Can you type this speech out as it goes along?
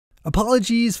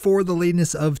Apologies for the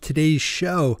lateness of today's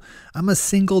show. I'm a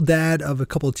single dad of a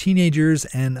couple teenagers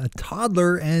and a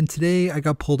toddler, and today I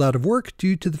got pulled out of work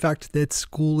due to the fact that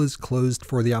school is closed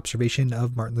for the observation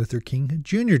of Martin Luther King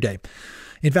Jr. Day.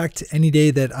 In fact, any day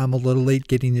that I'm a little late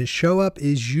getting this show up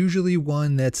is usually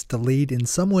one that's delayed in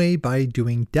some way by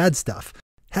doing dad stuff.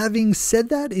 Having said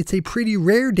that, it's a pretty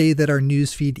rare day that our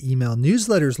newsfeed email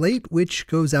newsletter's late, which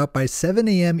goes out by 7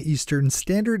 a.m. Eastern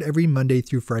Standard every Monday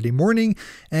through Friday morning,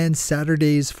 and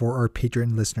Saturdays for our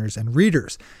patron listeners and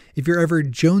readers. If you're ever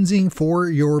jonesing for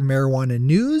your marijuana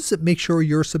news, make sure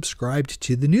you're subscribed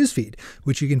to the newsfeed,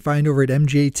 which you can find over at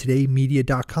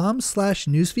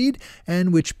mjtodaymedia.com/newsfeed,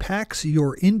 and which packs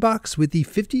your inbox with the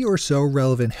 50 or so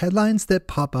relevant headlines that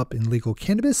pop up in legal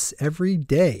cannabis every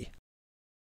day.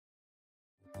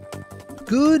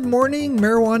 Good morning,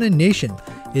 Marijuana Nation.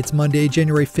 It's Monday,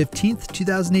 January 15th,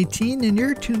 2018, and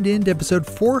you're tuned in to episode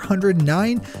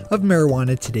 409 of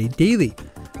Marijuana Today Daily.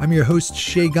 I'm your host,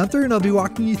 Shay Gunther, and I'll be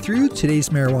walking you through today's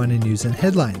marijuana news and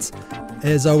headlines.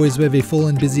 As always, we have a full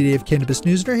and busy day of cannabis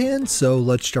news in our hands, so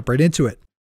let's jump right into it.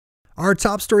 Our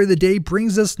top story of the day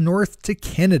brings us north to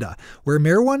Canada, where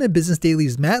Marijuana Business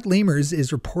Daily's Matt Lamers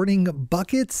is reporting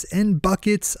buckets and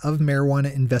buckets of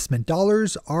marijuana investment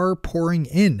dollars are pouring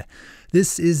in.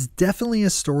 This is definitely a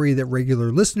story that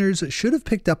regular listeners should have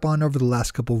picked up on over the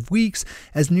last couple of weeks,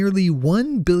 as nearly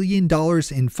 $1 billion in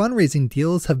fundraising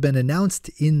deals have been announced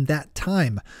in that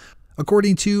time.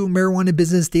 According to Marijuana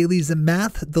Business Daily's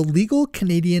math, the legal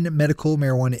Canadian medical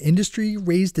marijuana industry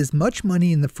raised as much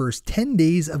money in the first 10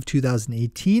 days of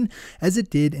 2018 as it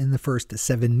did in the first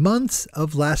 7 months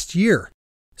of last year.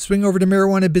 Swing over to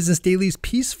Marijuana Business Daily's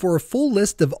piece for a full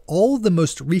list of all the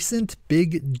most recent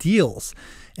big deals.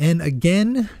 And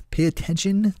again, pay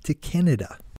attention to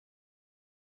Canada.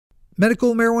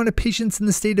 Medical marijuana patients in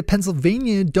the state of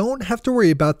Pennsylvania don't have to worry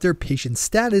about their patient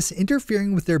status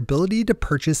interfering with their ability to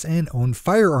purchase and own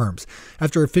firearms,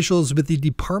 after officials with the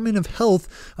Department of Health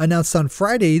announced on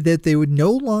Friday that they would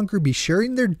no longer be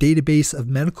sharing their database of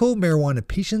medical marijuana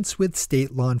patients with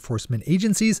state law enforcement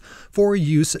agencies for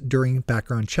use during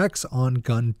background checks on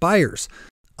gun buyers.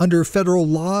 Under federal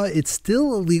law, it's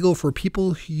still illegal for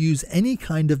people who use any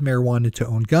kind of marijuana to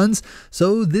own guns,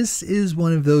 so this is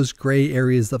one of those gray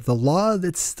areas of the law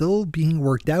that's still being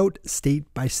worked out state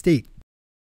by state.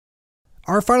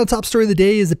 Our final top story of the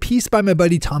day is a piece by my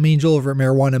buddy Tom Angel over at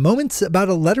Marijuana Moments about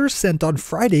a letter sent on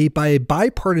Friday by a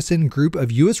bipartisan group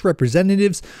of U.S.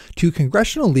 representatives to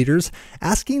congressional leaders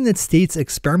asking that states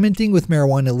experimenting with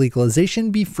marijuana legalization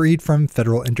be freed from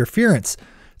federal interference.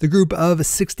 The group of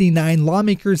 69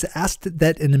 lawmakers asked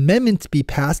that an amendment be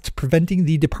passed preventing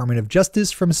the Department of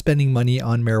Justice from spending money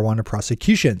on marijuana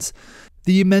prosecutions.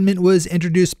 The amendment was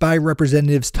introduced by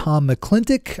Representatives Tom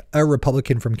McClintock, a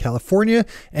Republican from California,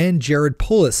 and Jared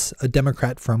Polis, a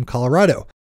Democrat from Colorado.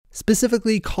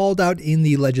 Specifically called out in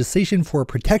the legislation for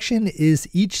protection is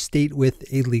each state with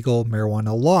a legal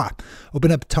marijuana law.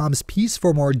 Open up Tom's piece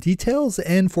for more details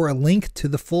and for a link to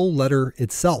the full letter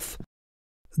itself.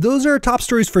 Those are our top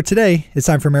stories for today. It's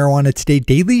time for Marijuana Today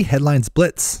Daily Headlines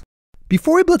Blitz.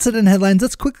 Before we blitz it in headlines,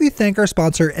 let's quickly thank our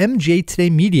sponsor, MJ Today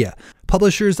Media,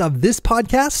 publishers of this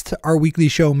podcast, our weekly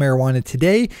show Marijuana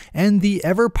Today, and the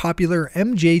ever-popular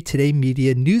MJ Today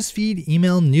Media newsfeed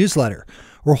email newsletter.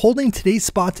 We're holding today's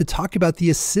spot to talk about the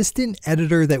assistant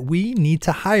editor that we need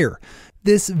to hire.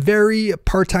 This very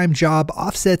part-time job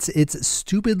offsets its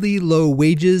stupidly low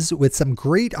wages with some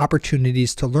great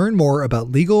opportunities to learn more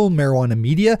about legal marijuana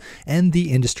media and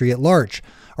the industry at large.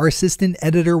 Our assistant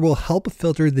editor will help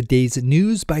filter the day's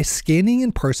news by scanning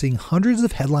and parsing hundreds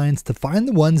of headlines to find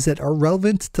the ones that are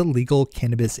relevant to legal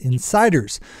cannabis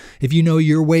insiders. If you know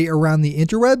your way around the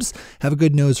interwebs, have a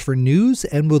good nose for news,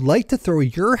 and would like to throw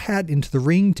your hat into the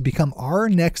ring to become our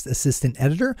next assistant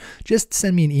editor, just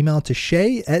send me an email to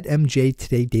Shay at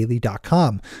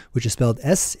mjtodaydaily.com, which is spelled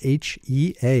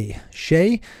S-H-E-A,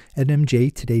 Shay at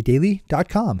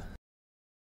mjtodaydaily.com.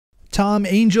 Tom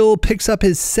Angel picks up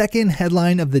his second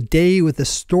headline of the day with a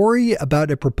story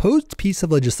about a proposed piece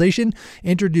of legislation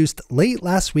introduced late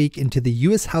last week into the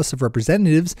U.S. House of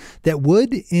Representatives that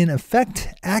would, in effect,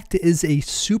 act as a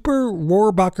super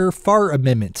Rohrabacher-Farr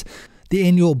amendment, the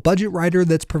annual budget rider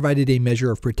that's provided a measure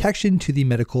of protection to the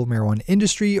medical marijuana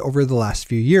industry over the last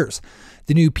few years.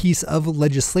 The new piece of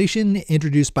legislation,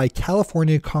 introduced by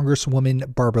California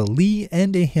Congresswoman Barbara Lee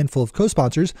and a handful of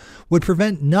co-sponsors, would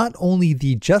prevent not only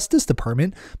the Justice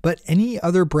Department, but any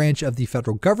other branch of the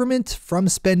federal government from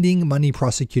spending money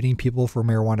prosecuting people for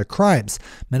marijuana crimes,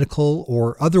 medical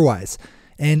or otherwise.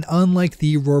 And unlike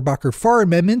the Rohrabacher-Farr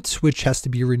Amendment, which has to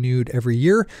be renewed every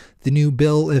year, the new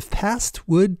bill, if passed,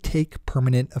 would take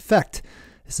permanent effect.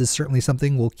 This is certainly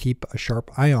something we'll keep a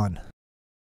sharp eye on.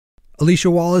 Alicia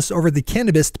Wallace over the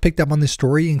Cannabist picked up on the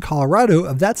story in Colorado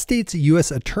of that state's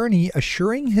U.S. attorney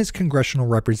assuring his congressional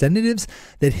representatives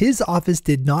that his office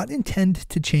did not intend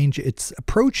to change its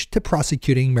approach to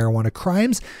prosecuting marijuana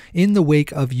crimes in the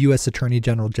wake of U.S. Attorney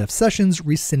General Jeff Sessions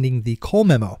rescinding the Colo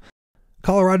memo.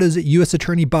 Colorado's U.S.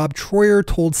 Attorney Bob Troyer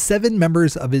told 7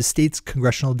 members of his state's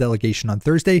congressional delegation on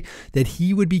Thursday that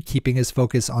he would be keeping his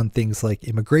focus on things like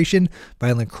immigration,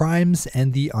 violent crimes,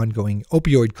 and the ongoing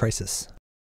opioid crisis.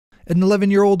 An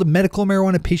 11-year-old medical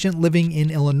marijuana patient living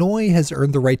in Illinois has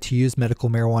earned the right to use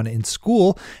medical marijuana in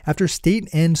school after state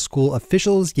and school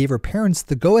officials gave her parents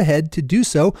the go-ahead to do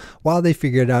so while they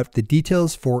figured out the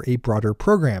details for a broader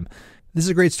program. This is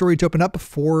a great story to open up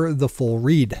for the full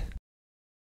read.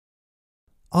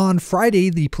 On Friday,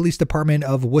 the police department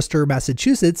of Worcester,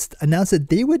 Massachusetts announced that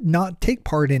they would not take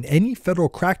part in any federal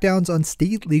crackdowns on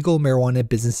state legal marijuana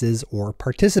businesses or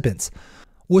participants.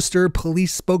 Worcester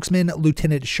Police spokesman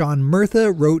Lieutenant Sean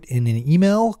Murtha wrote in an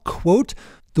email, quote,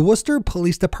 "The Worcester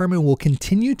Police Department will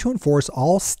continue to enforce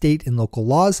all state and local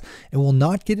laws and will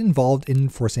not get involved in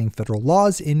enforcing federal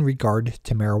laws in regard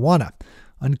to marijuana,"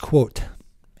 unquote.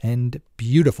 And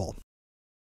beautiful.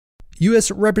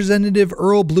 U.S. Representative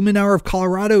Earl Blumenauer of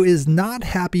Colorado is not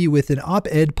happy with an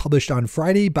op-ed published on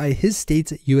Friday by his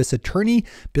state's U.S. Attorney,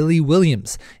 Billy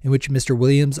Williams, in which Mr.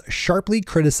 Williams sharply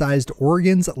criticized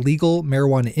Oregon's legal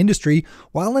marijuana industry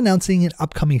while announcing an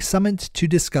upcoming summit to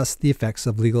discuss the effects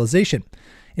of legalization.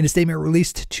 In a statement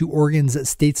released to Oregon's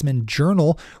Statesman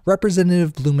Journal,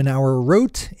 Representative Blumenauer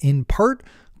wrote, in part,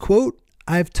 quote,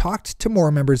 "I've talked to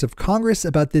more members of Congress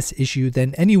about this issue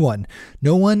than anyone.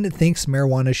 No one thinks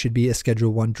marijuana should be a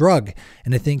Schedule I drug,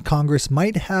 and I think Congress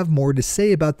might have more to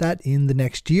say about that in the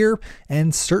next year,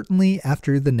 and certainly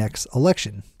after the next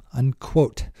election,"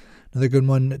 unquote. Another good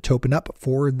one to open up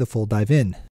for the full dive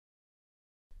in.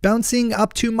 Bouncing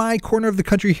up to my corner of the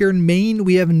country here in Maine,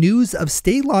 we have news of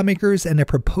state lawmakers and a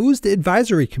proposed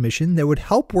advisory commission that would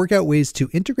help work out ways to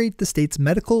integrate the state's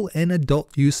medical and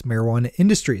adult use marijuana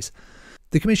industries.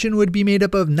 The commission would be made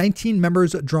up of 19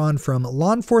 members drawn from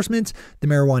law enforcement, the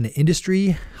marijuana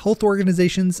industry, health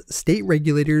organizations, state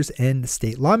regulators, and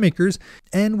state lawmakers,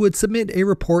 and would submit a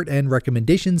report and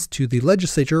recommendations to the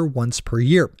legislature once per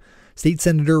year. State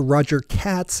Senator Roger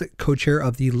Katz, co-chair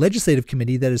of the legislative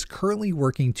committee that is currently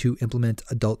working to implement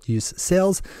adult use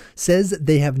sales, says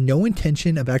they have no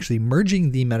intention of actually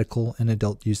merging the medical and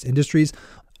adult use industries,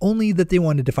 only that they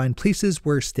wanted to find places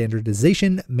where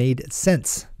standardization made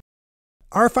sense.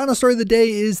 Our final story of the day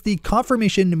is the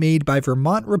confirmation made by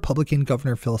Vermont Republican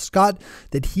Governor Phil Scott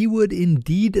that he would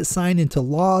indeed sign into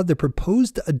law the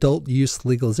proposed adult use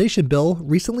legalization bill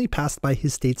recently passed by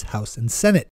his state's House and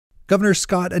Senate. Governor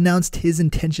Scott announced his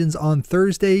intentions on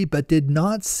Thursday, but did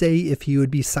not say if he would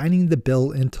be signing the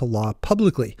bill into law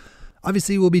publicly.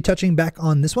 Obviously, we'll be touching back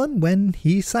on this one when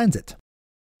he signs it.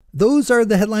 Those are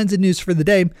the headlines and news for the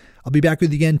day. I'll be back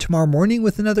with you again tomorrow morning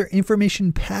with another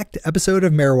information-packed episode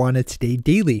of Marijuana Today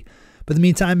Daily. But in the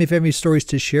meantime, if you have any stories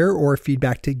to share or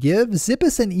feedback to give, zip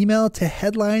us an email to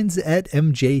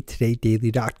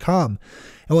headlines@mjtodaydaily.com.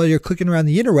 And while you're clicking around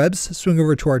the interwebs, swing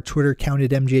over to our Twitter account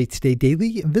at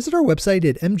mjtodaydaily and visit our website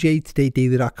at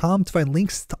mjtodaydaily.com to find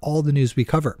links to all the news we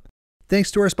cover.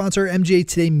 Thanks to our sponsor, MJ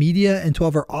Today Media, and to all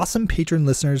of our awesome patron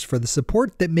listeners for the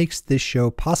support that makes this show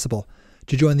possible.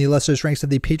 To join the illustrious ranks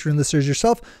of the patron listeners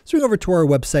yourself, swing over to our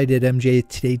website at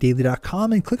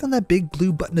mjtodaydaily.com and click on that big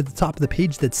blue button at the top of the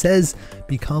page that says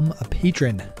Become a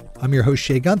Patron. I'm your host,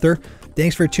 Shay Gunther.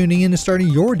 Thanks for tuning in and starting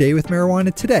your day with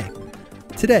marijuana today.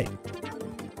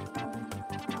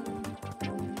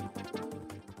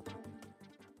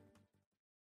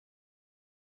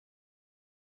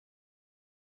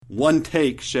 One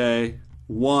take, Shay.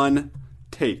 One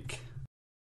take.